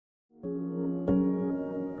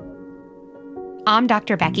I'm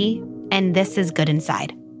Dr. Becky, and this is Good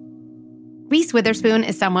Inside. Reese Witherspoon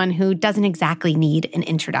is someone who doesn't exactly need an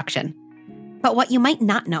introduction. But what you might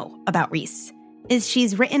not know about Reese is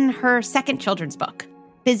she's written her second children's book,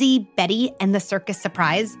 Busy Betty and the Circus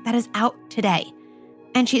Surprise, that is out today.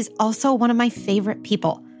 And she's also one of my favorite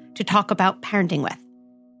people to talk about parenting with.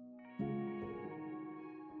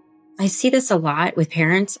 I see this a lot with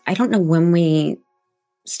parents. I don't know when we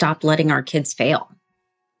stop letting our kids fail.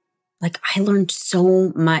 Like, I learned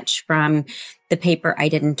so much from the paper I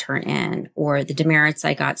didn't turn in or the demerits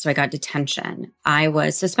I got. So I got detention. I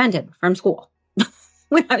was suspended from school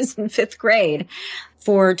when I was in 5th grade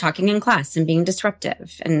for talking in class and being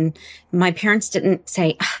disruptive. And my parents didn't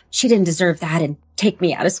say, she didn't deserve that and take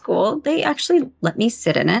me out of school. They actually let me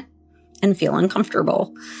sit in it and feel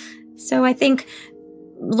uncomfortable. So I think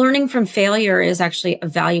learning from failure is actually a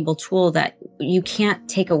valuable tool that you can't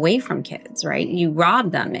take away from kids, right? You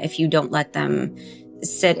rob them if you don't let them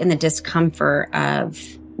sit in the discomfort of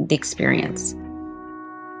the experience.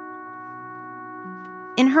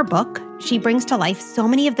 In her book, she brings to life so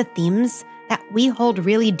many of the themes that we hold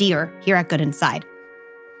really dear here at Good Inside.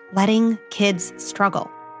 Letting kids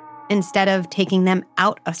struggle instead of taking them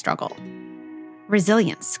out of struggle.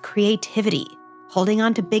 Resilience, creativity, holding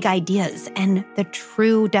on to big ideas, and the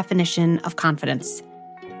true definition of confidence.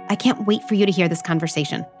 I can't wait for you to hear this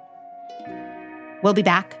conversation. We'll be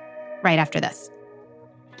back right after this.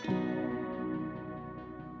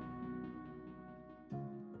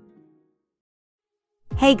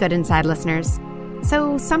 Hey, Good Inside listeners.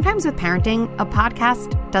 So sometimes with parenting, a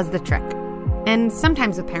podcast does the trick. And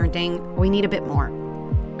sometimes with parenting, we need a bit more.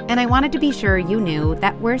 And I wanted to be sure you knew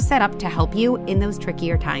that we're set up to help you in those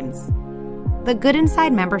trickier times. The Good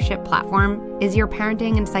Inside membership platform is your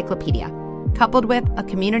parenting encyclopedia, coupled with a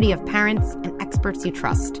community of parents and experts you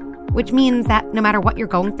trust, which means that no matter what you're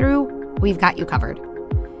going through, we've got you covered.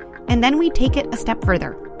 And then we take it a step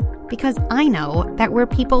further, because I know that we're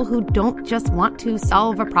people who don't just want to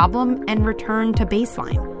solve a problem and return to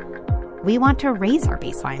baseline. We want to raise our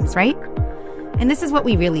baselines, right? And this is what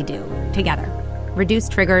we really do together. Reduce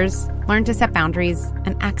triggers, learn to set boundaries,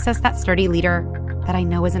 and access that sturdy leader that I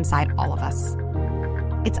know is inside all of us.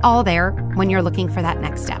 It's all there when you're looking for that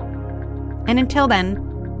next step. And until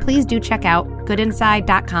then, please do check out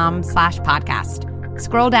goodinside.com/podcast.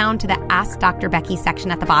 Scroll down to the Ask Dr. Becky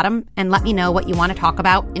section at the bottom and let me know what you want to talk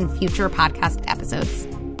about in future podcast episodes.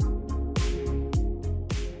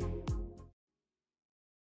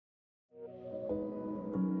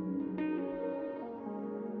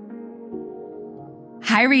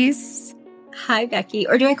 Hi, Reese. Hi, Becky.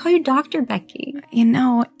 Or do I call you Dr. Becky? You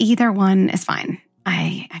know, either one is fine.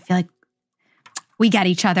 I feel like we get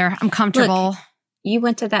each other. I'm comfortable. Look, you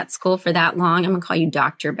went to that school for that long. I'm going to call you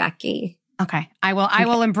Dr. Becky. Okay. I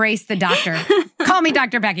will embrace the doctor. Call me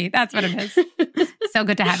Dr. Becky. That's what it is. So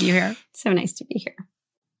good to have you here. So nice to be here.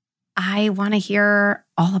 I want to hear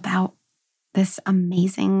all about this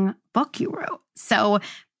amazing book you wrote. So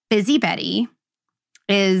Busy Betty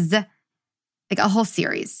is like a whole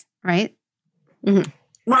series, right? Mm-hmm.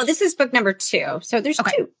 Well, this is book number 2. So there's 2.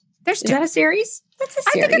 There's 2. Is that a series? That's a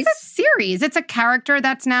series. I think it's a series. It's a character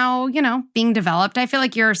that's now, being developed. I feel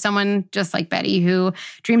like you're someone just like Betty who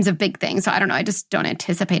dreams of big things. So I don't know. I just don't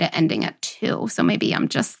anticipate it ending at 2. So maybe I'm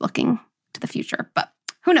just looking to the future. But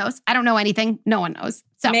who knows? I don't know anything. No one knows.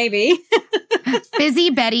 So maybe. Busy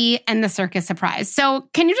Betty and the Circus Surprise. So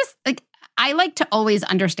can you just I like to always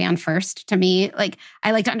understand first. To me,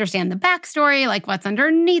 I like to understand the backstory, what's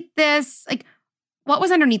underneath this. What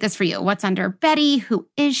was underneath this for you? What's under Betty? Who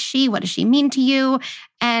is she? What does she mean to you?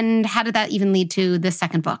 And how did that even lead to the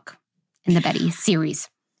second book in the Betty series?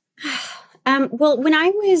 Well, when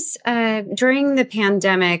I was, during the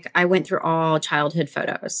pandemic, I went through all childhood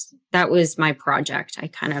photos. That was my project. I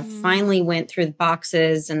kind of finally went through the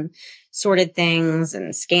boxes and sorted things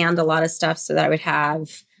and scanned a lot of stuff so that I would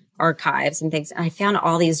have archives and things. And I found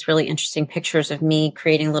all these really interesting pictures of me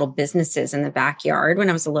creating little businesses in the backyard when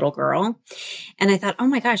I was a little girl. And I thought, oh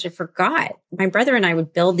my gosh, I forgot. My brother and I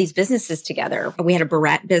would build these businesses together. We had a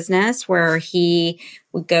barrette business where he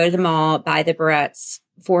would go to the mall, buy the barrettes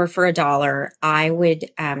for $1. I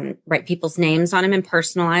would write people's names on them and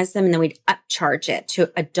personalize them. And then we'd upcharge it to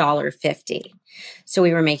 $1.50. So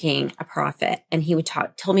we were making a profit. And he would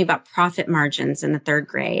tell me about profit margins in the 3rd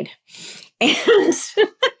grade. And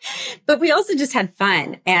but we also just had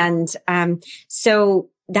fun. And so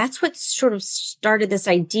that's what sort of started this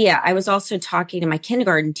idea. I was also talking to my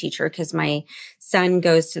kindergarten teacher because my son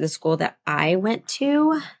goes to the school that I went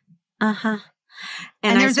to. And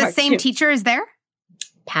there's the same teacher is there?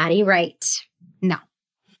 Patty Wright. No.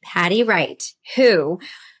 Patty Wright, who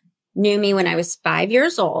knew me when I was 5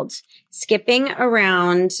 years old, skipping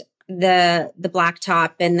around the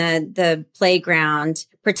blacktop and the playground,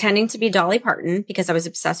 pretending to be Dolly Parton because I was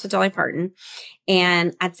obsessed with Dolly Parton.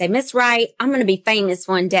 And I'd say, Miss Wright, I'm going to be famous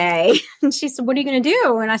one day. And she said, what are you going to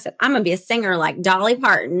do? And I said, I'm going to be a singer like Dolly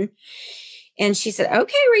Parton. And she said,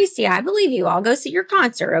 okay, Reese, I believe you. I'll go see your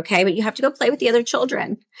concert. Okay. But you have to go play with the other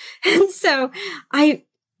children. And so I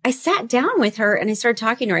sat down with her and I started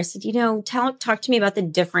talking to her. I said, talk to me about the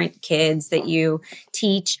different kids that you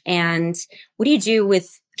teach. And what do you do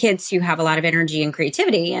with kids who have a lot of energy and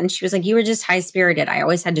creativity? And she was like, you were just high spirited. I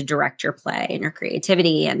always had to direct your play and your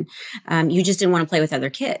creativity. And you just didn't want to play with other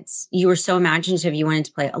kids. You were so imaginative. You wanted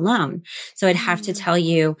to play alone. So I'd have to tell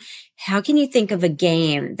you, how can you think of a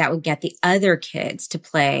game that would get the other kids to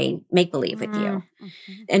play make believe with you?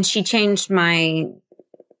 And she changed my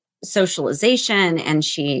socialization and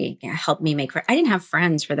she helped me make, I didn't have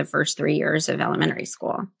friends for the first 3 years of elementary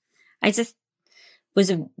school. I just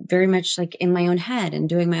was very much like in my own head and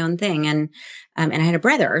doing my own thing. And I had a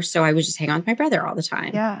brother, so I was just hanging out with my brother all the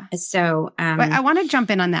time. Yeah. So, but I want to jump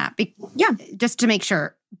in on that. Just to make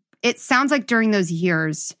sure. It sounds like during those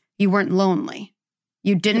years, you weren't lonely.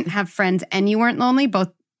 You didn't have friends and you weren't lonely.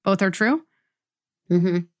 Both are true.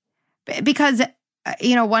 Because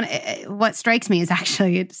what strikes me is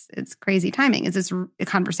actually it's crazy timing. Is this a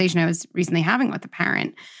conversation I was recently having with a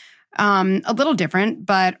parent? A little different,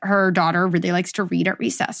 but her daughter really likes to read at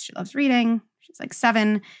recess. She loves reading. She's like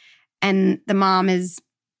 7. And the mom is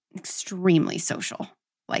extremely social,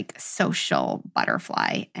 like social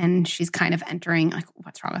butterfly. And she's kind of entering like,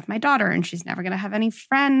 what's wrong with my daughter? And she's never going to have any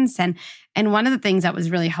friends. And one of the things that was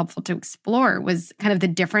really helpful to explore was kind of the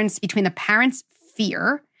difference between the parents'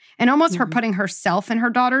 fear and almost her putting herself in her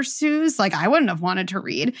daughter's shoes. Like, I wouldn't have wanted to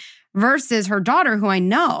read, versus her daughter, who I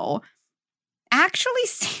know actually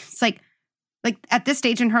seems like at this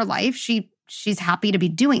stage in her life, she's happy to be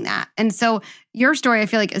doing that. And so your story, I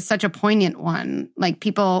feel like, is such a poignant one. Like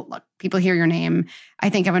people hear your name.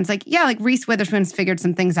 I think everyone's like, yeah, like Reese Witherspoon's figured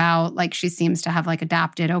some things out. Like she seems to have like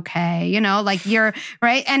adapted. Okay. Like you're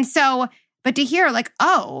right. And so, but to hear like,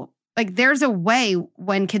 oh, like there's a way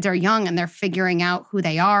when kids are young and they're figuring out who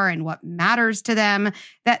they are and what matters to them,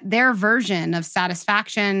 that their version of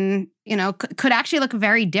satisfaction, could actually look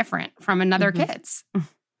very different from another kid's.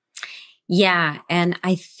 Yeah. And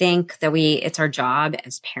I think that it's our job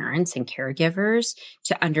as parents and caregivers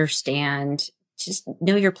to understand, just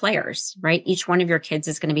know your players, right? Each one of your kids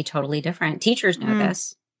is going to be totally different. Teachers know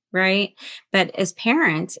this, right? But as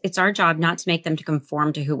parents, it's our job not to make them to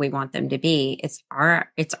conform to who we want them to be. It's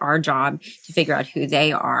our job to figure out who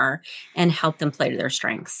they are and help them play to their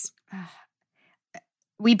strengths.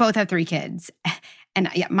 We both have 3 kids. And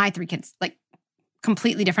yeah, my 3 kids, like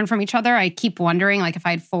completely different from each other. I keep wondering, like, if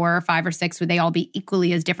I had 4 or 5 or 6, would they all be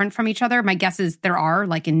equally as different from each other? My guess is there are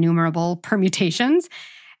like innumerable permutations.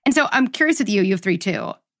 And so I'm curious with you, you have 3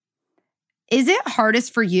 too. Is it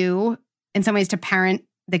hardest for you in some ways to parent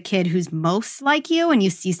the kid who's most like you and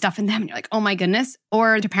you see stuff in them and you're like, oh my goodness,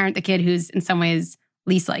 or to parent the kid who's in some ways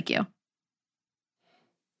least like you?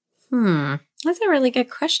 That's a really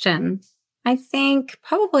good question. I think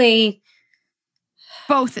probably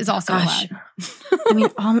both is also allowed. I mean,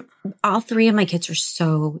 all 3 of my kids are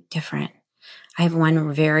so different. I have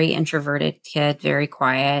one very introverted kid, very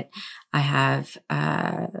quiet. I have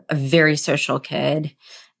a very social kid,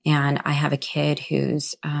 and I have a kid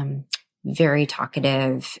who's very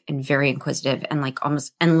talkative and very inquisitive and like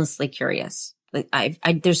almost endlessly curious. Like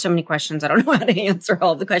there's so many questions. I don't know how to answer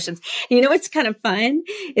all of the questions. You know what's kind of fun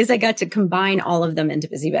is I got to combine all of them into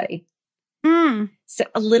Busy Betty. So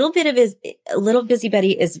a little Busy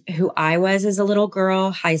Betty is who I was as a little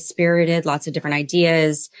girl, high spirited, lots of different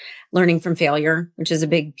ideas, learning from failure, which is a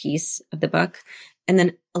big piece of the book. And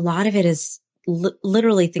then a lot of it is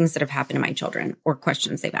literally things that have happened to my children or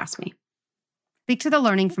questions they've asked me. Speak to the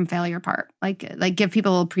learning from failure part. Like give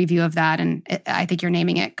people a little preview of that. And I think you're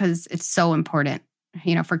naming it because it's so important,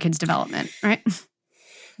 for kids' development, right?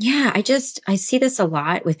 Yeah, I see this a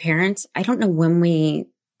lot with parents. I don't know when we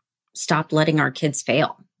stop letting our kids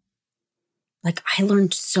fail. Like I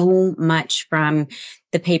learned so much from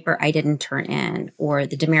the paper I didn't turn in or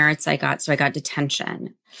the demerits I got. So I got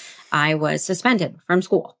detention. I was suspended from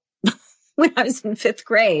school when I was in 5th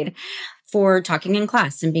grade for talking in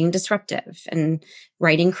class and being disruptive and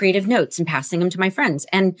writing creative notes and passing them to my friends.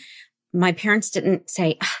 And my parents didn't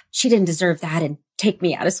say, she didn't deserve that and take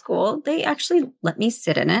me out of school. They actually let me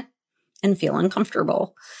sit in it and feel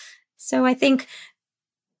uncomfortable. So I think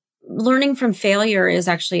learning from failure is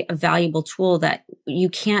actually a valuable tool that you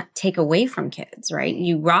can't take away from kids, right?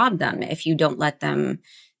 You rob them if you don't let them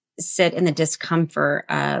sit in the discomfort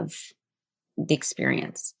of the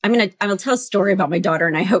experience. I mean, I will tell a story about my daughter,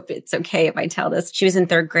 and I hope it's okay if I tell this. She was in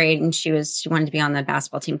third grade, and she wanted to be on the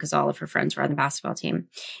basketball team because all of her friends were on the basketball team.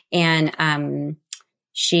 And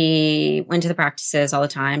she went to the practices all the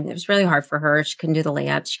time. It was really hard for her. She couldn't do the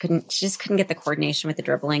layups. She just couldn't get the coordination with the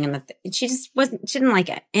dribbling, and she didn't like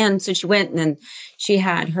it. And so she went, and then she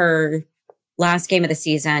had her last game of the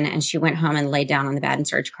season, and she went home and laid down on the bed and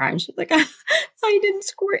started crying. She was like, I didn't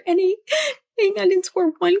score anything. I didn't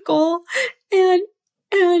score one goal. And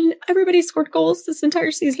everybody scored goals this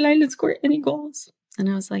entire season. I didn't score any goals. And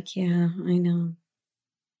I was like, yeah, I know.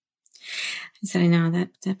 I said, I know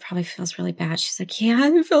that probably feels really bad. She's like, yeah,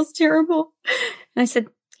 it feels terrible. And I said,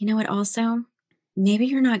 you know what? Also, maybe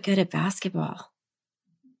you're not good at basketball.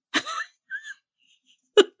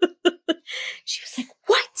 She was like,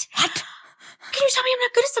 what? Can you tell me I'm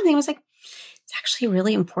not good at something? I was like, it's actually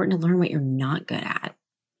really important to learn what you're not good at.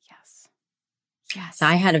 Yes. So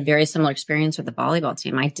I had a very similar experience with the volleyball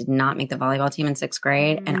team. I did not make the volleyball team in sixth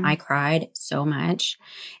grade, and I cried so much.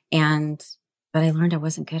 But I learned I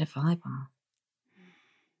wasn't good at volleyball.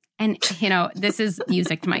 And, this is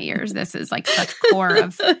music to my ears. This is like such core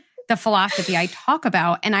of the philosophy I talk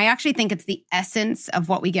about. And I actually think it's the essence of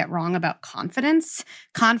what we get wrong about confidence.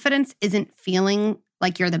 Confidence isn't feeling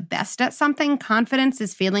like you're the best at something. Confidence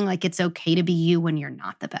is feeling like it's okay to be you when you're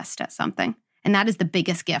not the best at something. And that is the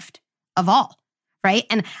biggest gift of all. Right?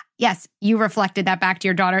 And yes, you reflected that back to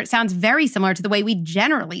your daughter. It sounds very similar to the way we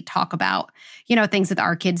generally talk about, things with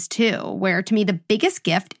our kids too, where to me, the biggest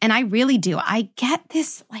gift, and I really do, I get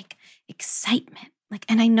this like excitement.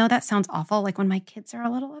 And I know that sounds awful, like when my kids are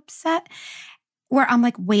a little upset, where I'm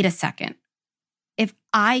like, wait a second. If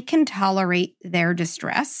I can tolerate their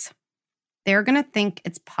distress, they're going to think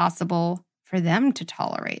it's possible for them to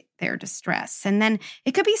tolerate their distress. And then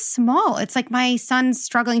it could be small. It's like my son's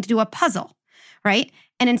struggling to do a puzzle. Right?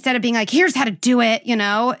 And instead of being like, here's how to do it,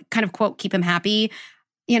 kind of quote, keep him happy,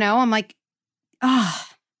 I'm like,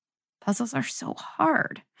 puzzles are so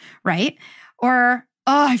hard. Right? Or,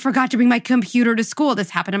 I forgot to bring my computer to school. This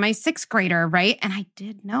happened to my sixth grader. Right? And I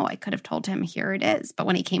did know I could have told him, here it is. But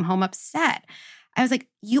when he came home upset, I was like,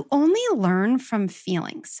 you only learn from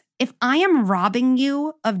feelings. If I am robbing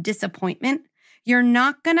you of disappointment, you're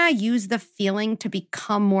not going to use the feeling to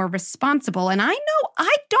become more responsible. And I know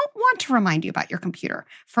I don't want to remind you about your computer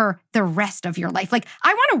for the rest of your life. Like,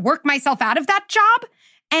 I want to work myself out of that job,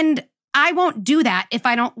 and I won't do that if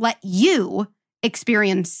I don't let you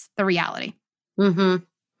experience the reality. Mm-hmm.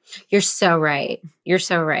 You're so right. You're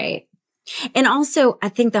so right. And also, I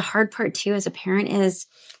think the hard part too as a parent is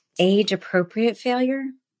age-appropriate failure.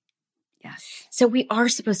 Yes. So we are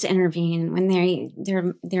supposed to intervene when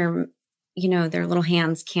they're their little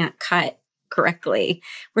hands can't cut correctly.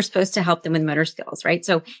 We're supposed to help them with motor skills, right?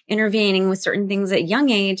 So intervening with certain things at a young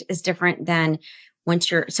age is different than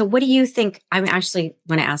so what do you think? I actually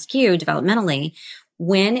want to ask you developmentally,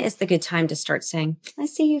 when is the good time to start saying, I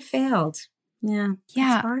see you failed? Yeah.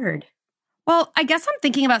 It's hard. Well, I guess I'm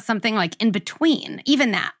thinking about something like in between,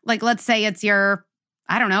 even that. Like, let's say it's your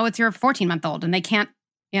 14-month-old and they can't,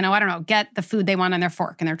 get the food they want on their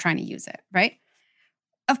fork and they're trying to use it, right?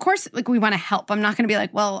 Of course, we want to help. I'm not going to be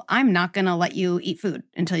like, well, I'm not going to let you eat food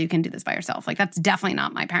until you can do this by yourself. That's definitely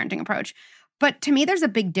not my parenting approach. But to me, there's a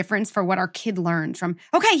big difference for what our kid learns from,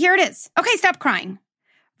 okay, here it is. Okay, stop crying.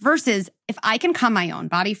 Versus if I can calm my own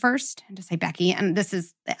body first and just say, Becky, and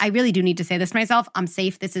I really do need to say this to myself, I'm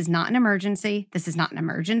safe. This is not an emergency. This is not an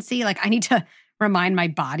emergency. I need to remind my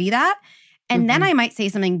body that. And then I might say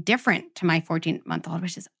something different to my 14-month-old,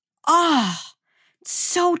 which is,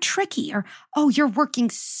 so tricky, or, you're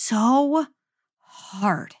working so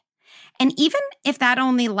hard. And even if that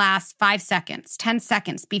only lasts 5 seconds, 10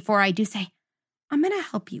 seconds before I do say, I'm going to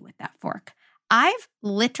help you with that fork, I've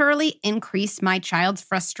literally increased my child's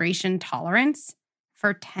frustration tolerance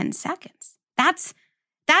for 10 seconds. That's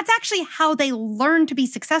actually how they learn to be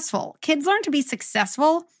successful. Kids learn to be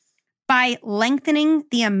successful by lengthening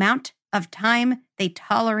the amount of time they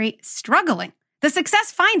tolerate struggling. The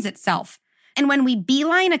success finds itself. And when we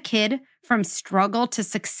beeline a kid from struggle to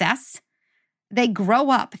success, they grow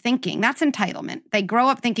up thinking, that's entitlement. They grow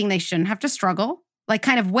up thinking they shouldn't have to struggle.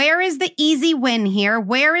 Where is the easy win here?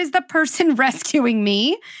 Where is the person rescuing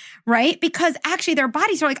me? Right? Because actually their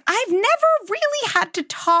bodies are like, I've never really had to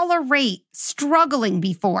tolerate struggling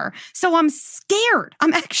before. So I'm scared.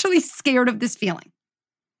 I'm actually scared of this feeling.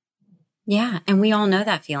 Yeah. And we all know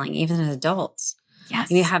that feeling, even as adults. Yes.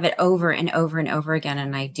 You have it over and over and over again.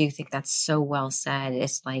 And I do think that's so well said.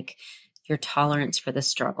 It's like your tolerance for the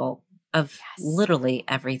struggle of literally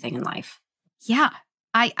everything in life. Yeah.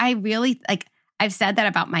 I really I've said that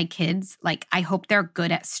about my kids. Like, I hope they're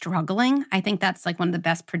good at struggling. I think that's like one of the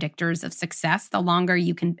best predictors of success. The longer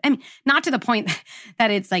you can, I mean, not to the point that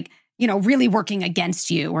it's like, really working against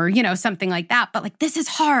you or, something like that. But like, this is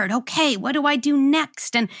hard. Okay, what do I do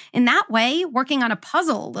next? And in that way, working on a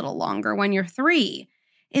puzzle a little longer when you're 3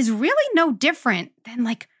 is really no different than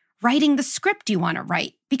like writing the script you want to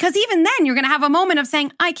write. Because even then, you're going to have a moment of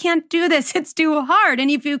saying, I can't do this. It's too hard. And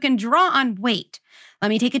if you can draw on, wait, let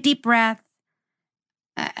me take a deep breath.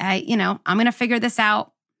 I'm going to figure this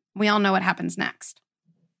out. We all know what happens next.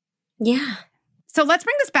 Yeah. So let's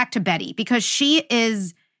bring this back to Betty because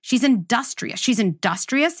she's industrious. She's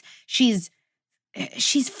industrious. She's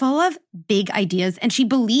full of big ideas and she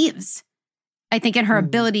believes, I think, in her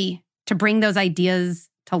ability to bring those ideas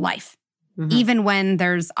to life, even when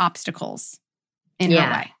there's obstacles in her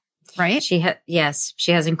way. Right? She has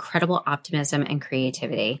incredible optimism and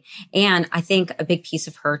creativity. And I think a big piece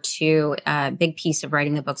of her too, a big piece of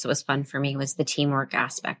writing the books that was fun for me was the teamwork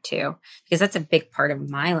aspect too, because that's a big part of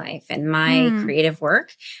my life and my creative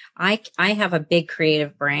work. I have a big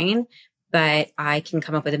creative brain, but I can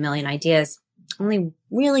come up with a million ideas. Only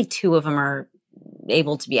really 2 of them are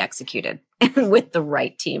able to be executed with the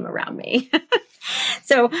right team around me.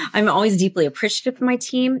 So I'm always deeply appreciative of my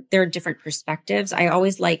team. There are different perspectives. I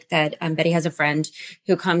always like that Betty has a friend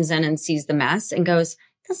who comes in and sees the mess and goes,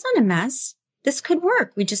 that's not a mess. This could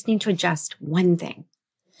work. We just need to adjust one thing.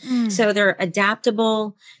 So they're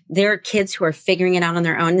adaptable. They're kids who are figuring it out on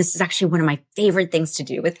their own. This is actually one of my favorite things to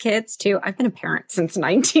do with kids too. I've been a parent since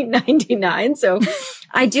 1999. So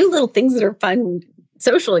I do little things that are fun,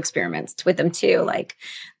 social experiments with them too. Like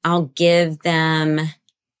I'll give them...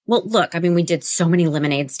 Well, look, I mean, we did so many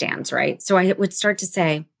lemonade stands, right? So I would start to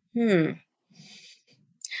say, how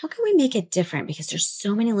can we make it different? Because there's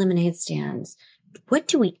so many lemonade stands. What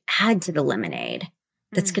do we add to the lemonade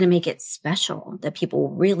that's going to make it special, that people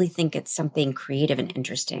really think it's something creative and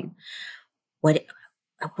interesting? What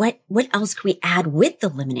else can we add with the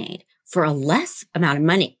lemonade for a less amount of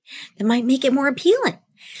money that might make it more appealing?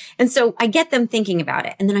 And so I get them thinking about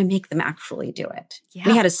it and then I make them actually do it. Yeah.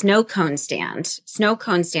 We had a snow cone stand. Snow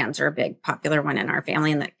cone stands are a big popular one in our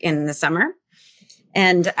family in the summer.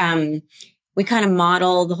 And, we kind of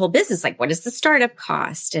model the whole business. Like, what is the startup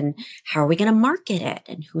cost and how are we going to market it?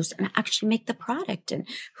 And who's going to actually make the product and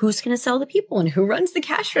who's going to sell the people and who runs the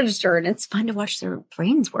cash register? And it's fun to watch their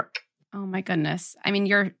brains work. Oh my goodness. I mean,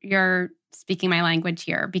 you're speaking my language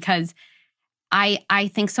here because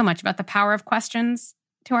I think so much about the power of questions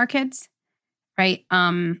to our kids, right?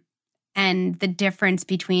 And the difference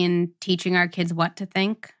between teaching our kids what to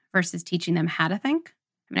think versus teaching them how to think.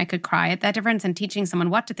 I mean, I could cry at that difference. And teaching someone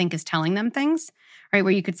what to think is telling them things, right?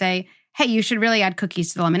 Where you could say, hey, you should really add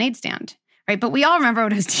cookies to the lemonade stand, right? But we all remember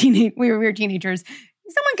when we were teenagers,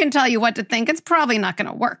 someone can tell you what to think. It's probably not going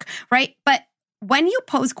to work, right? But when you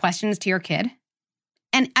pose questions to your kid,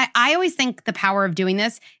 and I always think the power of doing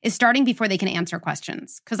this is starting before they can answer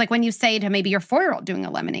questions. Because like when you say to maybe your 4-year-old doing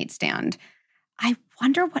a lemonade stand, I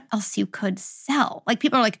wonder what else you could sell. Like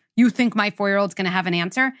people are like, you think my 4-year-old's going to have an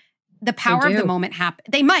answer? The power of the moment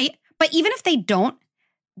they might, but even if they don't,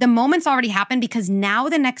 the moment's already happened because now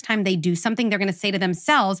the next time they do something, they're going to say to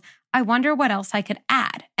themselves, I wonder what else I could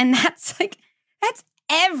add. And that's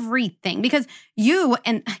everything because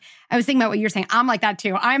and I was thinking about what you're saying. I'm like that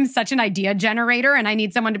too. I'm such an idea generator and I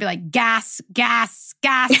need someone to be like gas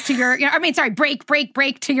to your,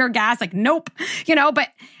 brake to your gas. Like, nope,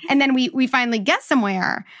 and then we finally get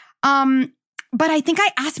somewhere. But I think I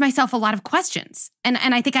asked myself a lot of questions and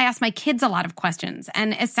I think I asked my kids a lot of questions.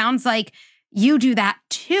 And it sounds like you do that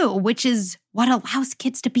too, which is what allows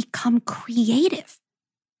kids to become creative.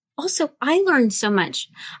 Also, I learned so much.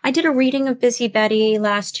 I did a reading of Busy Betty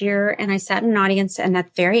last year and I sat in an audience and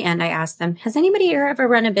at the very end I asked them, has anybody here ever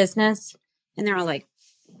run a business? And they're all like,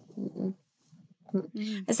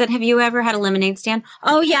 I said, have you ever had a lemonade stand?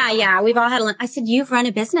 Oh yeah. We've all had I said, you've run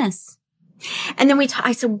a business. And then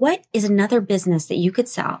I said, what is another business that you could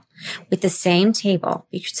sell with the same table?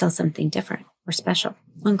 You could sell something different or special.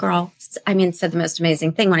 One girl, said the most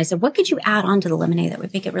amazing thing when I said, what could you add on to the lemonade that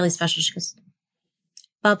would make it really special? She goes,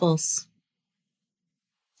 bubbles.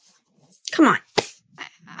 Come on.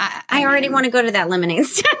 I already want to go to that lemonade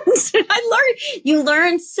stand. You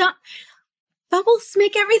learn bubbles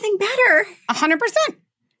make everything better. 100%.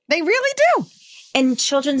 They really do. And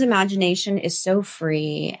children's imagination is so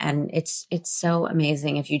free and it's so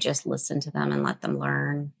amazing if you just listen to them and let them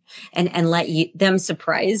learn and let them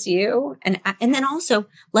surprise you. And then also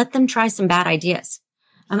let them try some bad ideas.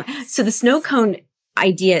 So the snow cone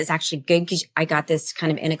idea is actually good because I got this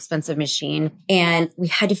kind of inexpensive machine and we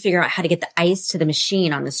had to figure out how to get the ice to the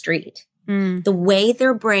machine on the street. The way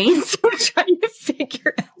their brains were trying to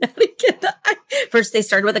figure out how to get the first they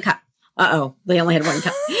started with a cup. Uh-oh, they only had one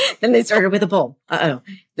cup. Then they started with a bowl. Uh-oh,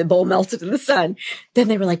 the bowl melted in the sun. Then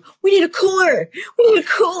they were like, we need a cooler. We need a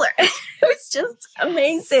cooler. It was just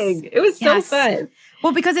amazing. It was so fun.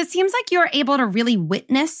 Well, because it seems like you're able to really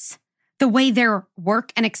witness the way their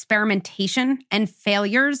work and experimentation and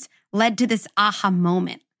failures led to this aha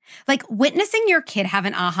moment. Like witnessing your kid have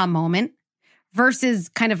an aha moment versus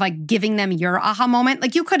kind of like giving them your aha moment.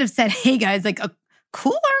 Like you could have said, hey guys, like a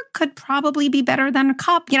cooler could probably be better than a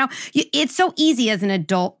cup. You know, it's so easy as an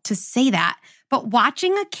adult to say that. But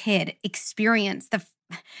watching a kid experience the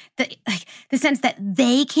sense that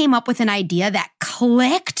they came up with an idea that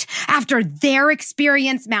clicked after their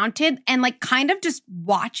experience mounted and like kind of just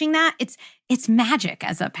watching that, it's magic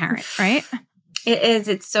as a parent, right? It is.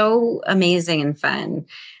 It's so amazing and fun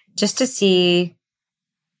just to see.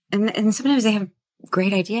 And sometimes they have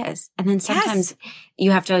great ideas. And then sometimes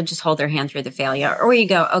you have to just hold their hand through the failure. Or you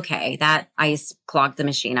go, okay, that ice clogged the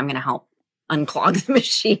machine. I'm going to help unclog the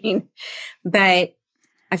machine. But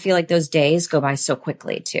I feel like those days go by so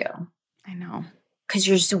quickly too. I know. Because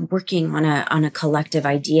you're still working on a collective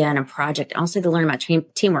idea and a project. Also, to learn about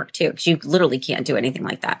teamwork too, because you literally can't do anything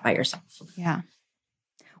like that by yourself. Yeah.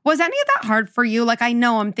 Was any of that hard for you? Like, I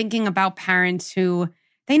know I'm thinking about parents who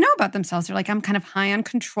they know about themselves. They're like, I'm kind of high on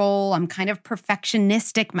control. I'm kind of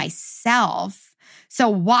perfectionistic myself. So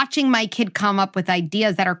watching my kid come up with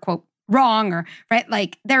ideas that are, quote, wrong or right,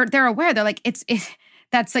 like they're aware. They're like, it's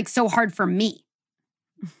that's like so hard for me.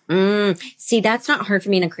 See, that's not hard for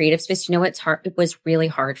me in a creative space. You know what's hard? It was really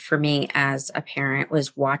hard for me as a parent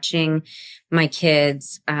was watching my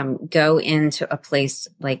kids go into a place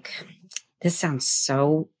like, this sounds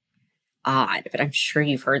so odd, but I'm sure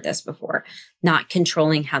you've heard this before, not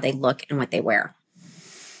controlling how they look and what they wear.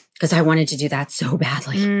 Because I wanted to do that so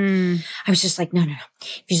badly. I was just like, no.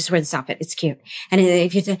 If you just wear this outfit, it's cute. And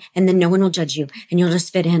if you, and then no one will judge you and you'll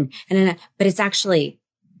just fit in. And then, but it's actually,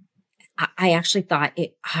 I actually thought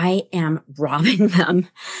I am robbing them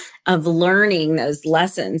of learning those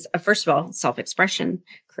lessons of, first of all, self-expression,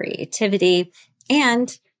 creativity,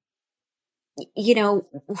 and, you know,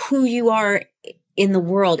 who you are in the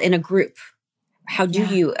world, in a group. How do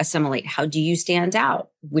you assimilate? How do you stand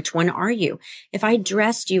out? Which one are you? If I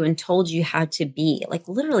dressed you and told you how to be, like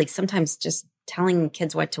literally sometimes just telling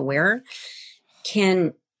kids what to wear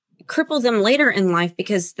can cripple them later in life,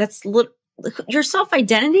 because that's your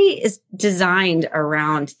self-identity is designed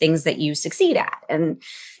around things that you succeed at. And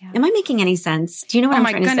am I making any sense? Do you know what I'm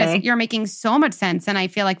trying to say? Oh my goodness, you're making so much sense. And I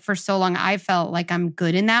feel like for so long, I felt like I'm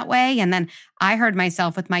good in that way. And then I heard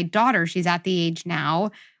myself with my daughter, she's at the age now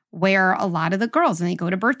where a lot of the girls, when they go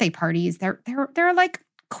to birthday parties, they're like,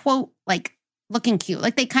 quote, like looking cute.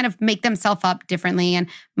 Like they kind of make themselves up differently. And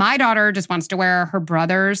my daughter just wants to wear her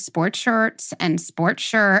brother's sports shirts and sports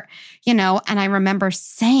shirt, you know. And I remember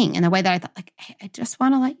saying in the way that I thought, like, hey, I just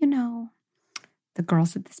want to let you know, the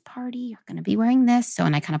girls at this party are going to be wearing this. So,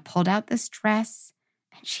 and I kind of pulled out this dress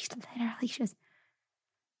and she just,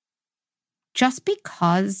 just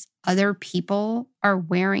because other people are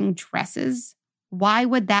wearing dresses, why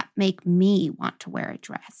would that make me want to wear a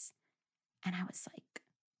dress? And I was like,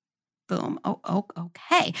 boom. Oh,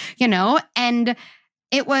 okay. You know, and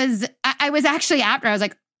it was, I was actually after, I was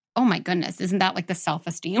like, oh my goodness, isn't that like the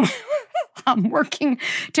self-esteem I'm working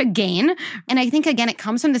to gain? And I think, again, it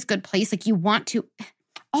comes from this good place. Like you want to,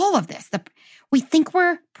 all of this, we think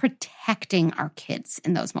we're protecting our kids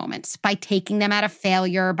in those moments by taking them out of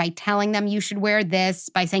failure, by telling them you should wear this,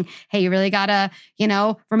 by saying, hey, you really gotta, you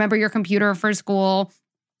know, remember your computer for school.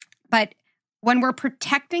 But when we're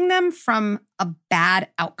protecting them from a bad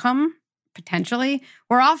outcome, potentially,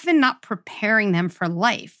 we're often not preparing them for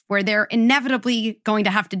life where they're inevitably going to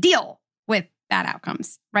have to deal with bad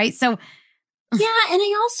outcomes, right? So yeah, and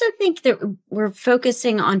I also think that we're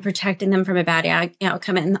focusing on protecting them from a bad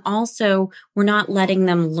outcome, and also we're not letting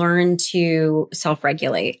them learn to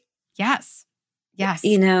self-regulate. Yes.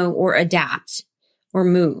 You know, or adapt or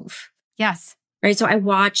move. Yes. Right. So I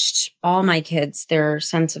watched all my kids, their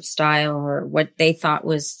sense of style or what they thought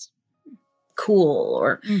was cool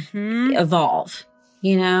or evolve,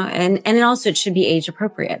 you know, and it also, it should be age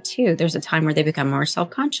appropriate too. There's a time where they become more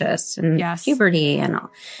self-conscious and puberty and,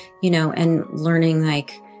 you know, and learning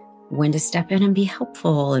like when to step in and be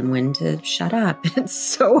helpful and when to shut up. It's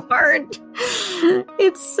so hard.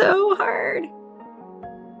 It's so hard.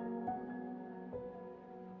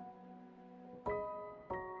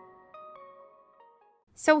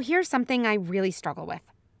 So here's something I really struggle with.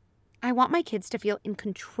 I want my kids to feel in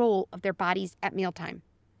control of their bodies at mealtime.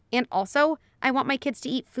 And also, I want my kids to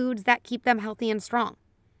eat foods that keep them healthy and strong.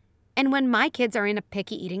 And when my kids are in a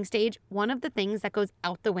picky eating stage, one of the things that goes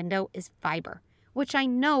out the window is fiber, which I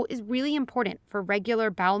know is really important for regular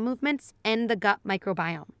bowel movements and the gut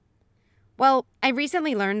microbiome. Well, I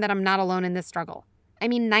recently learned that I'm not alone in this struggle. I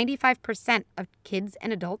mean, 95% of kids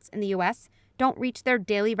and adults in the US don't reach their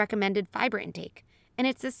daily recommended fiber intake, and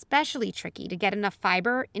it's especially tricky to get enough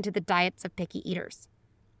fiber into the diets of picky eaters.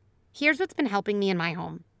 Here's what's been helping me in my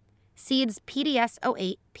home. Seed's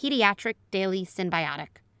PDS-08 Pediatric Daily Synbiotic.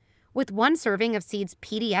 With one serving of Seed's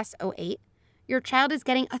PDS-08, your child is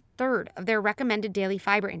getting a third of their recommended daily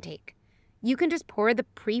fiber intake. You can just pour the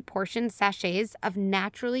pre-portioned sachets of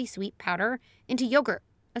naturally sweet powder into yogurt,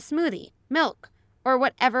 a smoothie, milk, or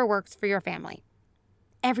whatever works for your family.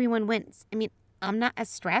 Everyone wins. I mean, I'm not as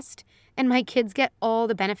stressed, and my kids get all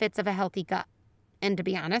the benefits of a healthy gut. And to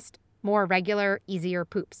be honest, more regular, easier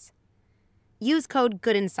poops. Use code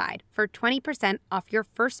GOODINSIDE for 20% off your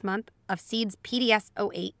first month of Seed's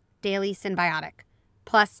PDS-08 Daily Synbiotic,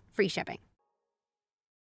 plus free shipping.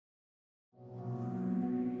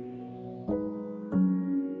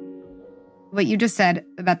 What you just said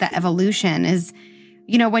about the evolution is,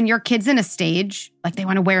 you know, when your kid's in a stage, like they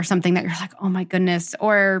want to wear something that you're like, oh my goodness,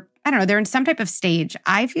 or I don't know, they're in some type of stage.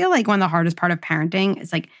 I feel like one of the hardest part of parenting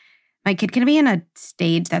is like, my kid can be in a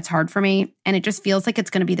stage that's hard for me, and it just feels like it's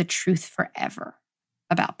going to be the truth forever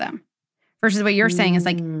about them. Versus what you're saying is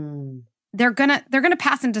like, they're gonna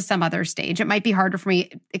pass into some other stage. It might be harder for me.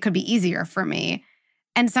 It could be easier for me.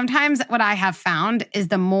 And sometimes what I have found is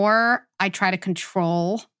the more I try to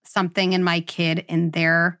control something in my kid in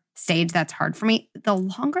their stage that's hard for me, the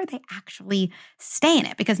longer they actually stay in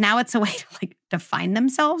it, because now it's a way to like define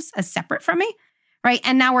themselves as separate from me, right?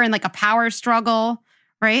 And now we're in like a power struggle,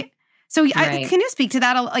 right? So Right. Can you speak to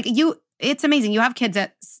that? Like it's amazing. You have kids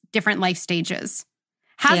at different life stages.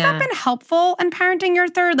 Has that been helpful in parenting your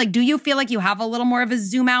third? Like, do you feel like you have a little more of a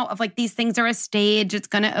zoom out of like these things are a stage, it's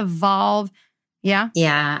going to evolve? Yeah.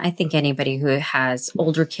 Yeah. I think anybody who has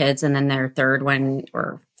older kids and then their third one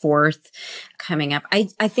or fourth coming up, I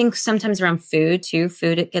think sometimes around food too.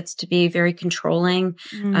 Food, it gets to be very controlling.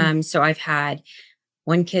 So I've had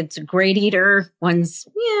one kid's a great eater. One's,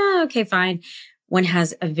 yeah, okay, fine. One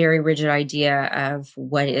has a very rigid idea of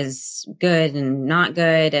what is good and not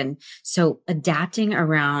good. And so adapting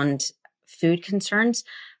around food concerns,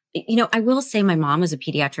 you know, I will say my mom was a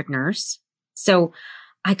pediatric nurse. So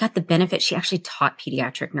I got the benefit. She actually taught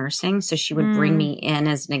pediatric nursing. So she would bring me in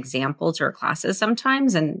as an example to her classes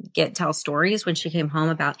sometimes and tell stories when she came home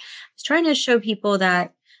about, I was trying to show people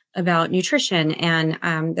that about nutrition and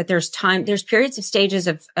that there's periods of stages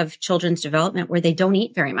of children's development where they don't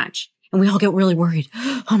eat very much. And we all get really worried.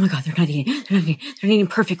 Oh my God, they're not eating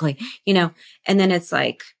perfectly, you know? And then it's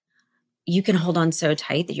like, you can hold on so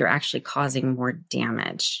tight that you're actually causing more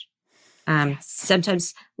damage.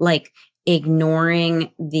 Sometimes like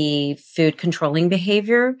ignoring the food controlling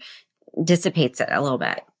behavior dissipates it a little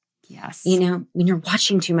bit. Yes. You know, when you're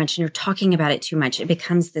watching too much and you're talking about it too much, it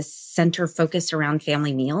becomes this center focus around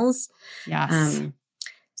family meals. Yes.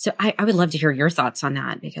 So I would love to hear your thoughts on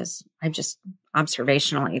that, because I'm just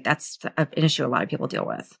observationally, that's an issue a lot of people deal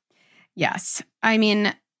with. Yes. I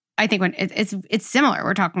mean, I think when it's similar.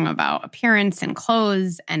 We're talking about appearance and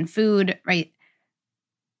clothes and food, right?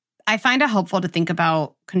 I find it helpful to think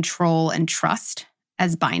about control and trust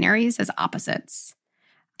as binaries, as opposites.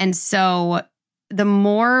 And so the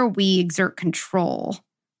more we exert control,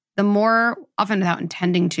 the more, often without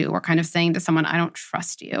intending to, we're kind of saying to someone, I don't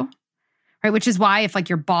trust you. Right? Which is why if like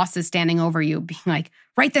your boss is standing over you being like,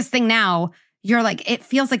 write this thing now, you're like, it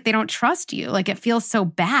feels like they don't trust you. Like it feels so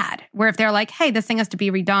bad. Where if they're like, hey, this thing has to be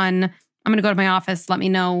redone. I'm going to go to my office. Let me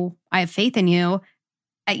know. I have faith in you.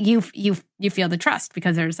 You feel the trust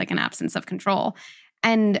because there's like an absence of control.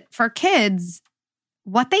 And for kids,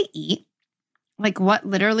 what they eat, like what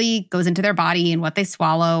literally goes into their body and what they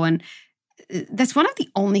swallow, and that's one of the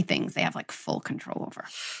only things they have like full control over.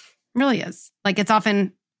 It really is. Like it's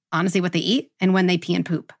often honestly what they eat and when they pee and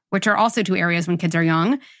poop, which are also two areas when kids are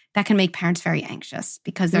young that can make parents very anxious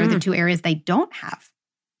because they're the two areas they don't have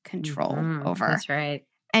control over. That's right.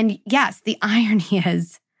 And yes, the irony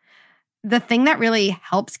is the thing that really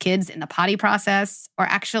helps kids in the potty process or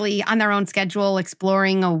actually on their own schedule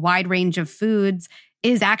exploring a wide range of foods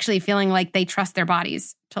is actually feeling like they trust their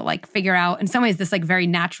bodies to like figure out, in some ways, this like very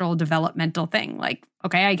natural developmental thing. Like,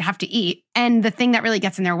 okay, I have to eat. And the thing that really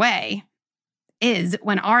gets in their way is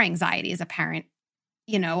when our anxiety as a parent,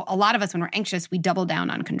 you know, a lot of us, when we're anxious, we double down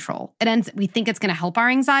on control. We think it's going to help our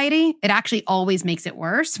anxiety. It actually always makes it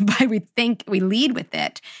worse, but we think we lead with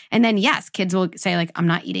it. And then, yes, kids will say like, I'm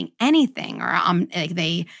not eating anything, or like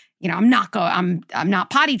they, I'm not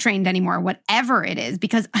potty trained anymore, whatever it is.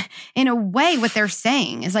 Because in a way, what they're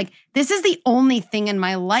saying is like, this is the only thing in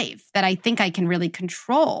my life that I think I can really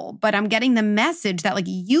control. But I'm getting the message that like,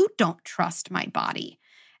 you don't trust my body.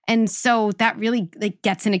 And so that really like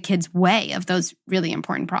gets in a kid's way of those really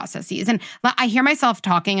important processes. And I hear myself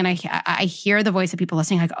talking and I hear the voice of people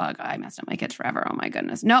listening like, oh, God, I messed up my kids forever. Oh my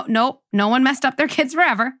goodness. No one messed up their kids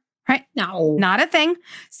forever, right? No. Not a thing.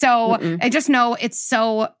 So I just know it's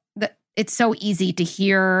so easy to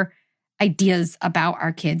hear ideas about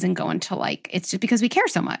our kids and go into like, it's just because we care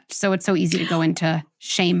so much. So it's so easy to go into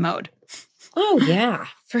shame mode. Oh, yeah,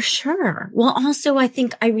 for sure. Well, also, I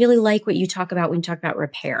think I really like what you talk about when you talk about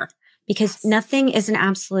repair, because nothing is an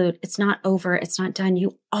absolute. It's not over. It's not done.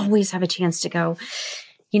 You always have a chance to go,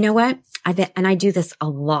 you know what? And I do this a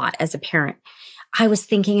lot as a parent. I was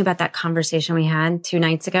thinking about that conversation we had 2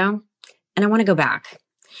 nights ago, and I want to go back.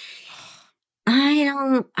 I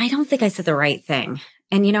don't think I said the right thing.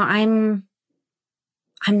 And,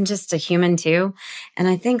 I'm just a human too. And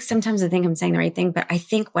I think sometimes I think I'm saying the right thing, but I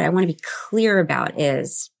think what I want to be clear about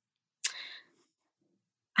is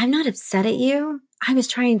I'm not upset at you. I was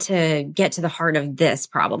trying to get to the heart of this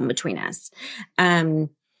problem between us.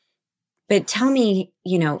 But tell me,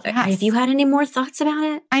 have you had any more thoughts about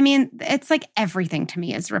it? I mean, it's like everything to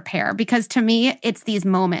me is repair, because to me, it's these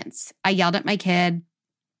moments. I yelled at my kid.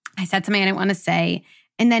 I said something I didn't want to say.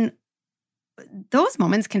 And then those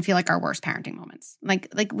moments can feel like our worst parenting moments.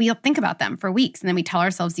 Like we'll think about them for weeks and then we tell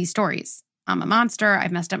ourselves these stories. I'm a monster.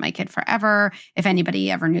 I've messed up my kid forever. If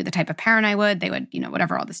anybody ever knew the type of parent I would, they would,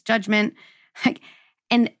 whatever, all this judgment.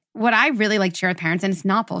 And what I really like to share with parents, and it's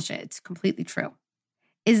not bullshit, it's completely true,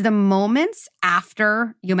 is the moments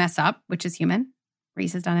after you mess up, which is human.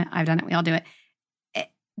 Reese has done it. I've done it. We all do it.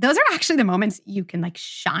 Those are actually the moments you can like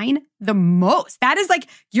shine the most. That is like,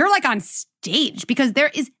 you're like on stage, because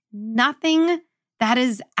there is nothing that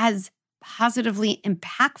is as positively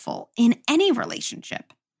impactful in any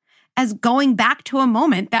relationship as going back to a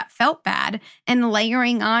moment that felt bad and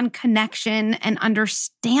layering on connection and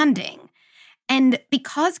understanding. And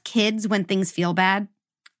because kids, when things feel bad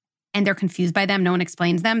and they're confused by them, no one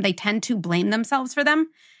explains them, they tend to blame themselves for them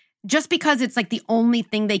just because it's like the only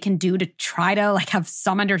thing they can do to try to like have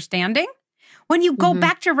some understanding. When you go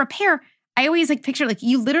back to repair, I always like picture like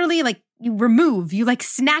you literally like you like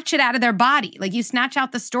snatch it out of their body. Like you snatch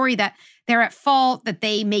out the story that they're at fault, that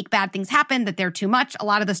they make bad things happen, that they're too much. A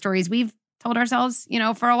lot of the stories we've told ourselves,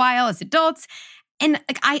 for a while as adults. And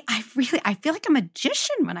like I feel like a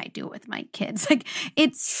magician when I do it with my kids. Like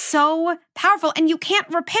it's so powerful. And you can't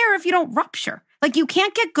repair if you don't rupture. Like you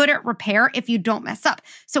can't get good at repair if you don't mess up.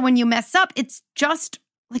 So when you mess up, it's just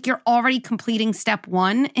like you're already completing step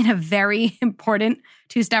 1 in a very important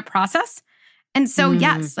 2-step process. And so,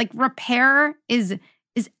 yes, like repair is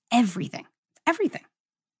everything. Everything.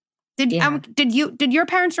 Did your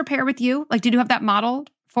parents repair with you? Like, did you have that modeled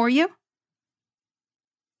for you?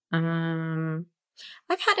 I've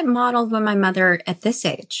had it modeled with my mother at this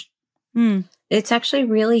age. It's actually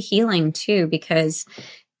really healing too, because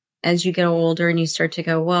as you get older and you start to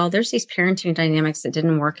go, well, there's these parenting dynamics that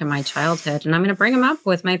didn't work in my childhood, and I'm going to bring them up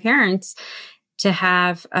with my parents. To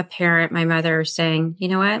have a parent, my mother, saying, you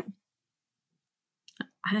know what?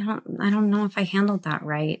 I don't know if I handled that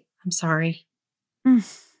right. I'm sorry. I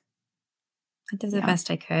did the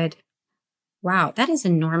best I could. Wow, that is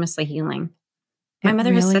enormously healing. My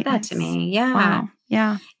mother has said that to me. Yeah. Wow.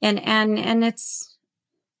 Yeah. And it's,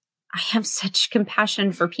 I have such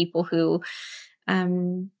compassion for people who,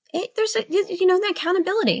 there's the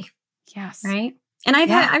accountability. Yes. Right. And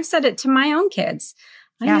I've said it to my own kids.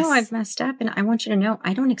 I know I've messed up, and I want you to know,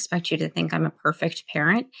 I don't expect you to think I'm a perfect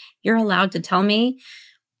parent. You're allowed to tell me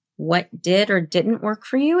what did or didn't work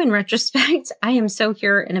for you in retrospect. I am so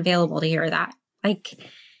here and available to hear that. Like,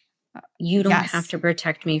 you don't have to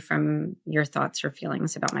protect me from your thoughts or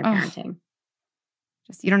feelings about my parenting.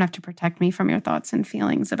 You don't have to protect me from your thoughts and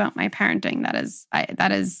feelings about my parenting. I just want to,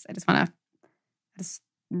 that is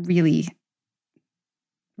really,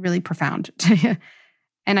 really profound.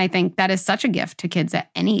 And I think that is such a gift to kids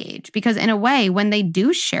at any age, because in a way, when they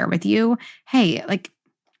do share with you, hey, like,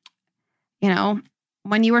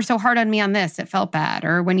 when you were so hard on me on this, it felt bad.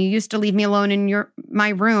 Or when you used to leave me alone in my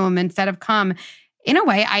room instead of come. In a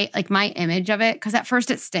way, I like my image of it, because at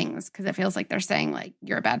first it stings, because it feels like they're saying like,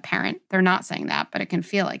 you're a bad parent. They're not saying that, but it can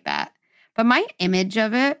feel like that. But my image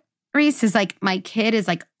of it, Reese, is like my kid is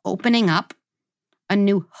like opening up a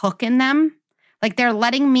new hook in them. Like they're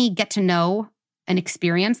letting me get to know an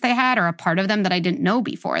experience they had or a part of them that I didn't know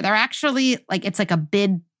before. They're actually like, it's like a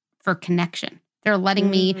bid for connection. They're letting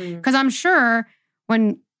me, because I'm sure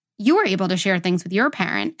when you were able to share things with your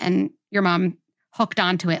parent and your mom hooked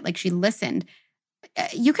onto it, like she listened,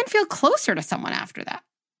 you can feel closer to someone after that,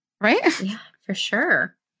 right? Yeah, for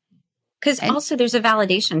sure. Because also there's a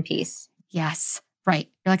validation piece. Yes, right.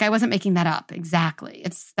 You're like, I wasn't making that up. Exactly.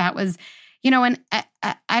 That was, and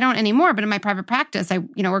I don't anymore, but in my private practice, I,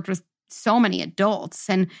 worked with so many adults.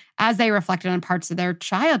 And as they reflected on parts of their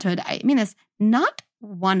childhood, I mean this, not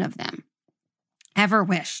one of them ever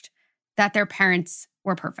wished that their parents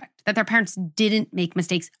were perfect, that their parents didn't make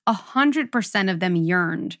mistakes. 100% of them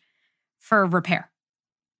yearned for repair,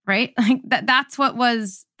 right? Like that's what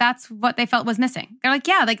they felt was missing. They're like,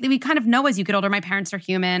 yeah, like we kind of know as you get older, my parents are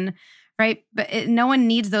human, right? But no one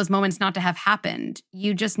needs those moments not to have happened.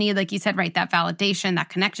 You just need, like you said, right, that validation, that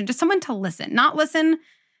connection, just someone to listen, not listen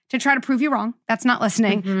to try to prove you wrong. That's not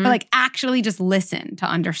listening, but like actually just listen to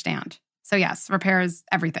understand. So yes, repair is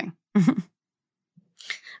everything.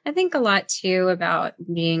 I think a lot too about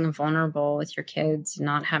being vulnerable with your kids,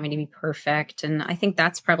 not having to be perfect. And I think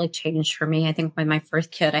that's probably changed for me. I think when my first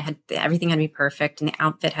kid, everything had to be perfect and the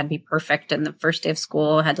outfit had to be perfect. And the first day of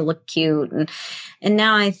school had to look cute. And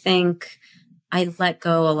now I think I let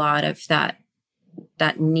go a lot of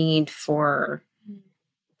that need for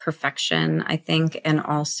perfection, I think. And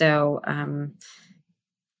also,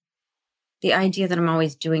 the idea that I'm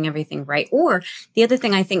always doing everything right. Or the other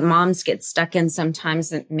thing I think moms get stuck in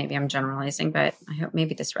sometimes, and maybe I'm generalizing, but I hope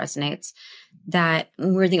maybe this resonates, that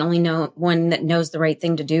we're the only one that knows the right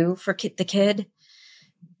thing to do for the kid.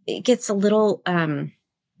 It gets a little, I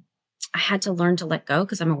had to learn to let go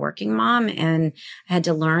because I'm a working mom, and I had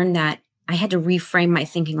to learn that I had to reframe my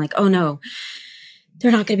thinking like, oh no, they're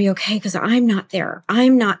not going to be okay because I'm not there.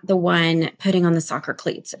 I'm not the one putting on the soccer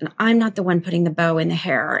cleats, and I'm not the one putting the bow in the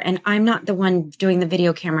hair, and I'm not the one doing the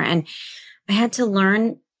video camera. And I had to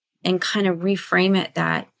learn and kind of reframe it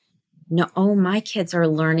that, no, my kids are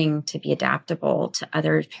learning to be adaptable to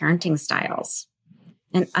other parenting styles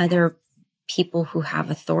and other people who have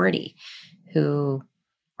authority, who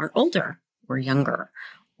are older or younger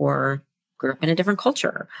or grew up in a different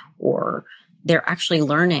culture, or they're actually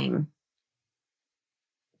learning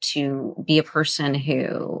to be a person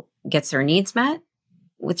who gets their needs met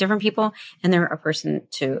with different people. And they're a person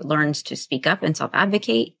who learns to speak up and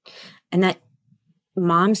self-advocate. And that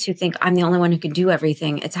moms who think I'm the only one who can do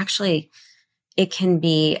everything, it can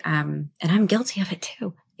be, and I'm guilty of it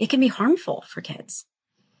too. It can be harmful for kids.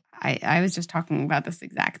 I was just talking about this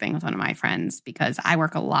exact thing with one of my friends because I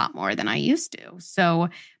work a lot more than I used to. So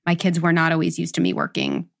my kids were not always used to me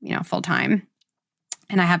working, full time.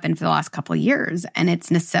 And I have been for the last couple of years. And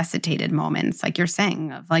it's necessitated moments, like you're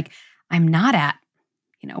saying, of like, I'm not at,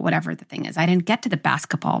 whatever the thing is. I didn't get to the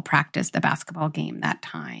basketball practice, the basketball game that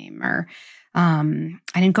time, or I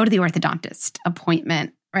didn't go to the orthodontist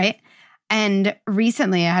appointment, right? And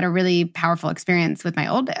recently I had a really powerful experience with my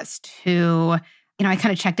oldest who, I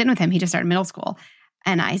kind of checked in with him. He just started middle school.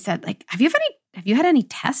 And I said, like, have you had any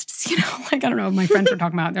tests? Like, I don't know what my friends were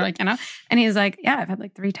talking about. They're like, and he was like, yeah, I've had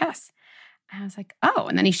like 3 tests. And I was like, oh,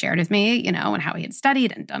 and then he shared with me, and how he had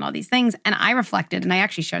studied and done all these things. And I reflected, and I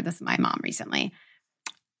actually shared this with my mom recently.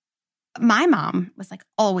 My mom was like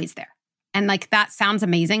always there. And like, that sounds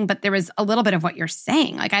amazing, but there was a little bit of what you're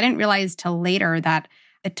saying. Like, I didn't realize till later that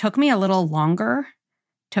it took me a little longer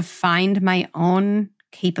to find my own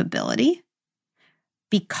capability,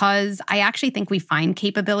 because I actually think we find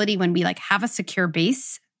capability when we like have a secure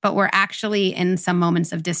base, but we're actually in some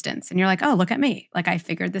moments of distance. And you're like, oh, look at me. Like, I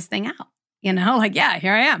figured this thing out. Like, yeah,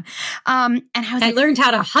 here I am. And I learned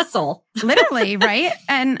how to hustle. Literally, right?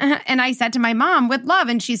 And I said to my mom with love,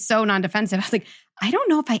 and she's so non-defensive. I was like, I don't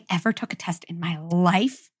know if I ever took a test in my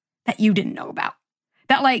life that you didn't know about.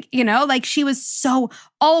 That like, like she was so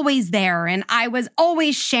always there, and I was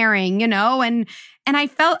always sharing, and I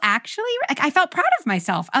felt I felt proud of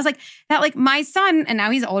myself. I was like, that like my son, and now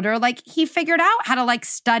he's older, like he figured out how to like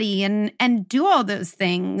study and do all those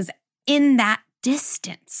things in that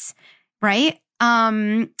distance. Right.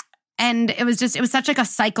 And it was such like a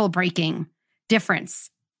cycle breaking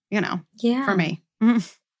difference, for me.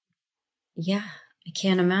 Yeah. I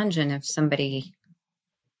can't imagine if somebody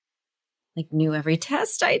like knew every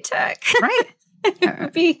test I took. Right. It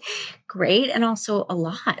would be great. And also a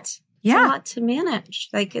lot. It's a lot to manage.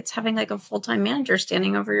 Like, it's having like a full-time manager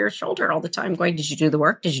standing over your shoulder all the time going, did you do the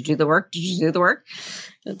work? Did you do the work? Did you do the work?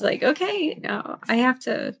 It's like, okay, no, I have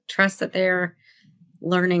to trust that they're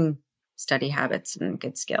learning study habits and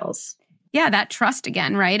good skills. Yeah, that trust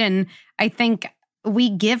again, right? And I think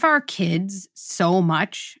we give our kids so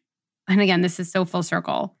much. And again, this is so full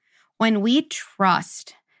circle. When we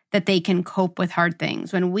trust that they can cope with hard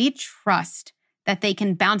things, when we trust that they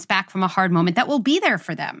can bounce back from a hard moment, that will be there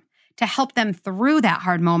for them. to help them through that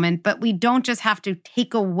hard moment, but we don't just have to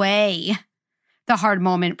take away the hard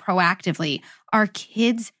moment proactively. Our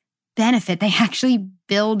kids benefit. They actually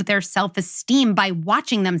build their self-esteem by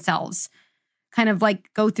watching themselves kind of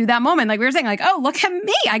like go through that moment. Like we were saying, like, oh, look at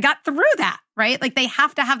me. I got through that, right? Like they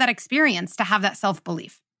have to have that experience to have that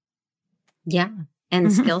self-belief. Yeah.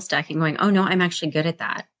 And skill stacking, going, oh no, I'm actually good at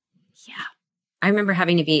that. Yeah. I remember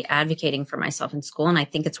having to be advocating for myself in school. And I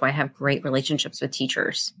think it's why I have great relationships with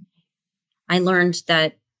teachers. I learned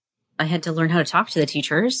that I had to learn how to talk to the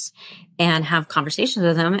teachers and have conversations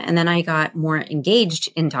with them. And then I got more engaged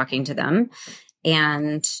in talking to them.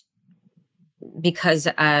 And because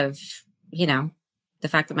of, the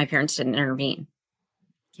fact that my parents didn't intervene.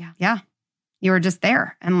 Yeah. Yeah. You were just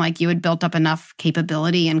there. And like you had built up enough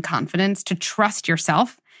capability and confidence to trust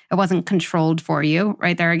yourself. It wasn't controlled for you.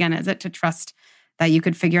 Right there again, is it? To trust that you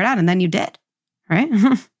could figure it out. And then you did. Right?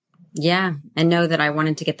 Yeah. And know that I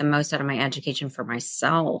wanted to get the most out of my education for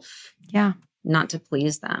myself. Yeah. Not to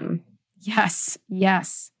please them. Yes.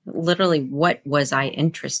 Yes. Literally, what was I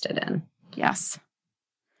interested in? Yes.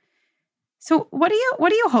 So what do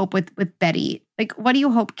you hope with Betty? Like, what do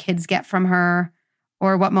you hope kids get from her?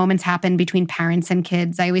 Or what moments happen between parents and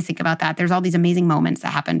kids? I always think about that. There's all these amazing moments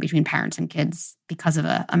that happen between parents and kids because of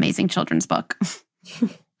an amazing children's book.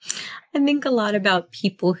 I think a lot about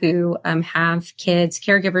people who have kids,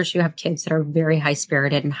 caregivers who have kids that are very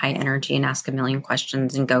high-spirited and high energy and ask a million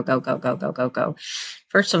questions and go, go, go, go, go, go, go.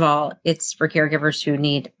 First of all, it's for caregivers who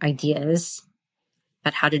need ideas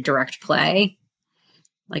about how to direct play.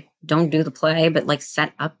 Like, don't do the play, but like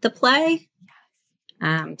set up the play.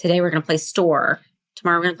 Today we're going to play store.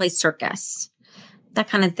 Tomorrow we're going to play circus. That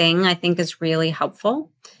kind of thing I think is really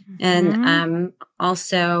helpful. And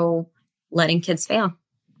also letting kids fail.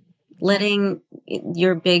 Letting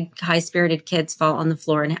your big high-spirited kids fall on the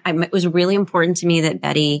floor. And it was really important to me that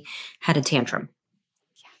Betty had a tantrum.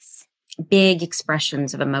 Yes. Big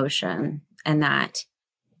expressions of emotion and that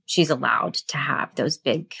she's allowed to have those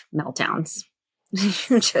big meltdowns.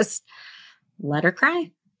 Just let her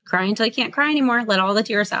cry. Cry until you can't cry anymore. Let all the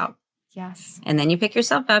tears out. Yes. And then you pick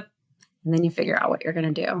yourself up and then you figure out what you're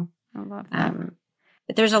going to do. I love that.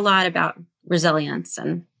 But there's a lot about resilience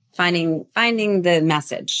and finding the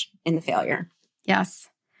message in the failure. Yes.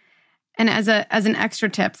 And as an extra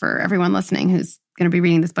tip for everyone listening who's going to be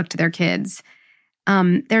reading this book to their kids,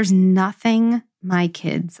 there's nothing my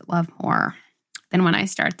kids love more than when I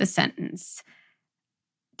start the sentence,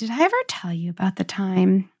 did I ever tell you about the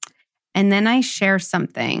time? And then I share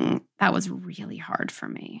something that was really hard for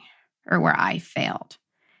me or where I failed.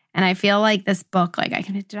 And I feel like this book, like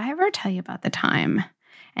did I ever tell you about the time?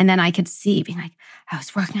 And then I could see being like, I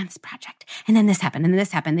was working on this project and then this happened and then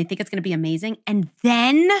this happened. They think it's going to be amazing. And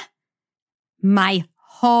then my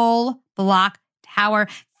whole block tower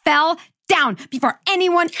fell down before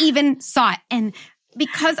anyone even saw it. And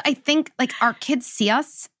because I think like our kids see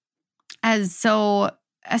us as so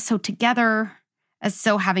together, as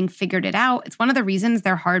so having figured it out. It's one of the reasons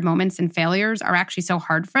their hard moments and failures are actually so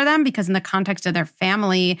hard for them, because in the context of their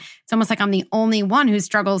family, it's almost like I'm the only one who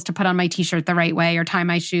struggles to put on my t-shirt the right way or tie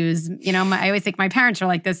my shoes. I always think my parents are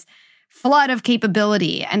like this flood of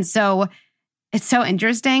capability. And so it's so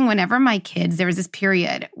interesting. Whenever my kids, there was this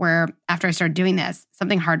period where after I started doing this,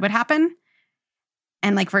 something hard would happen.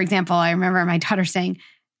 And like, for example, I remember my daughter saying,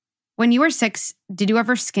 when you were 6, did you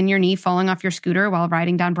ever skin your knee falling off your scooter while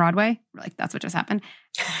riding down Broadway? We're like, that's what just happened.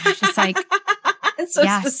 It's just like, it's so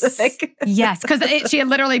yes, specific. Yes, because she had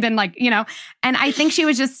literally been like, and I think she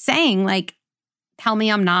was just saying like, tell me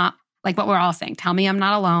I'm not, like what we're all saying, tell me I'm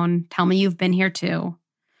not alone. Tell me you've been here too,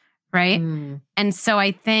 right? And so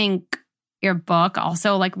I think your book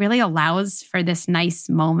also like really allows for this nice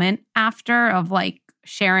moment after of like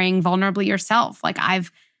sharing vulnerably yourself. Like I've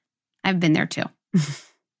been there too.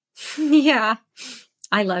 Yeah.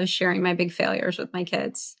 I love sharing my big failures with my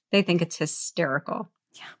kids. They think it's hysterical.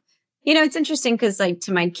 Yeah. It's interesting because like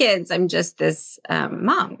to my kids, I'm just this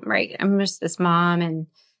mom, right? I'm just this mom, and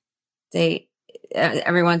they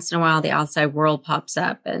every once in a while the outside world pops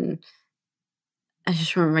up. And I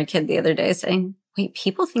just remember my kid the other day saying, wait,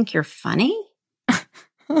 people think you're funny?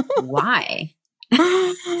 Why?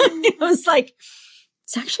 I was like,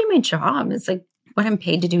 it's actually my job. It's like what I'm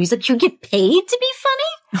paid to do. He's like, you get paid to be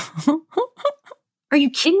funny? Are you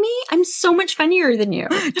kidding me? I'm so much funnier than you.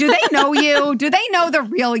 Do they know you? Do they know the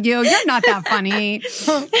real you? You're not that funny.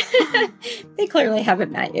 They clearly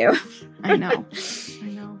haven't met you. I know.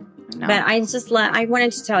 But I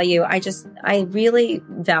wanted to tell you, I really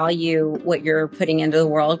value what you're putting into the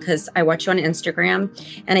world, because I watch you on Instagram,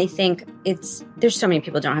 and I think there's so many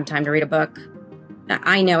people who don't have time to read a book.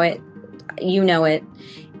 I know it. You know it.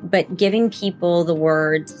 but giving people the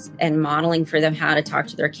words and modeling for them how to talk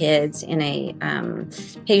to their kids in a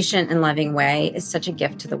patient and loving way is such a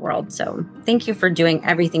gift to the world. So thank you for doing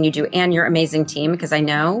everything you do and your amazing team, because I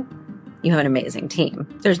know you have an amazing team.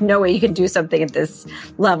 There's no way you can do something at this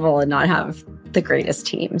level and not have the greatest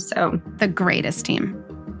team. So the greatest team,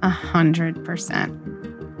 100%.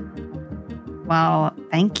 Well,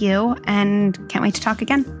 thank you, and can't wait to talk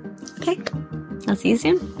again. Okay, I'll see you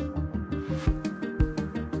soon.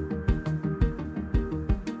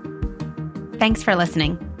 Thanks for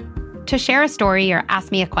listening. To share a story or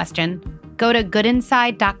ask me a question, go to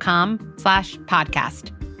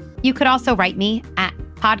goodinside.com/podcast. You could also write me at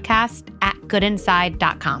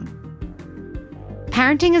podcast@goodinside.com.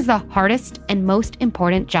 Parenting is the hardest and most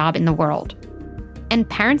important job in the world. And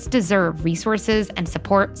parents deserve resources and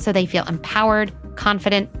support so they feel empowered,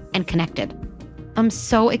 confident, and connected. I'm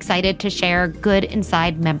so excited to share Good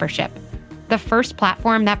Inside membership, the first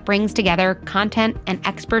platform that brings together content and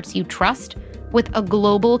experts you trust with a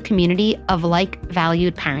global community of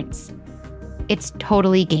like-valued parents. It's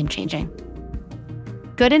totally game-changing.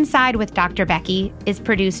 Good Inside with Dr. Becky is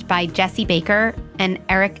produced by Jesse Baker and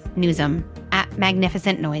Eric Newsom at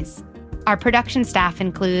Magnificent Noise. Our production staff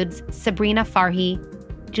includes Sabrina Farhi,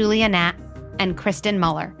 Julia Nat, and Kristen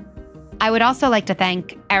Muller. I would also like to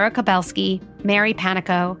thank Erica Belsky, Mary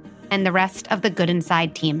Panico, and the rest of the Good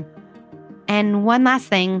Inside team. And one last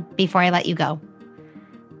thing before I let you go.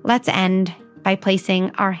 Let's end by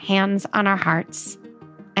placing our hands on our hearts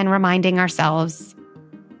and reminding ourselves,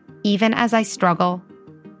 even as I struggle,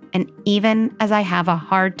 and even as I have a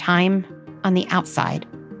hard time on the outside,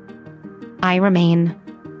 I remain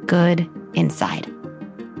good inside.